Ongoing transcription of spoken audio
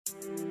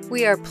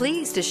We are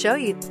pleased to show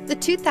you the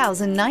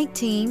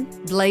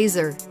 2019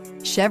 Blazer.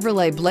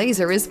 Chevrolet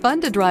Blazer is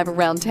fun to drive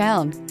around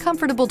town,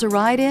 comfortable to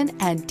ride in,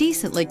 and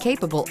decently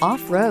capable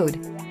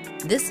off-road.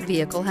 This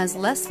vehicle has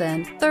less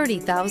than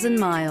 30,000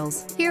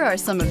 miles. Here are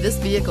some of this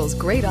vehicle's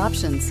great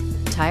options: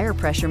 tire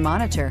pressure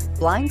monitor,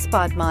 blind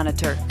spot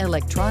monitor,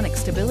 electronic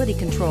stability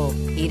control,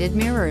 heated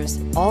mirrors,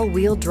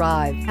 all-wheel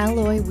drive,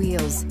 alloy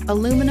wheels,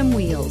 aluminum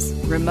wheels,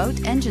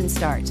 remote engine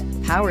start,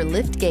 power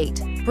lift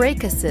gate,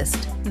 brake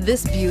assist.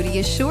 This beauty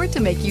is sure to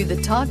make you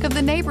the talk of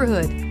the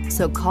neighborhood.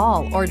 So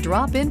call or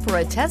drop in for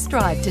a test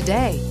drive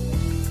today.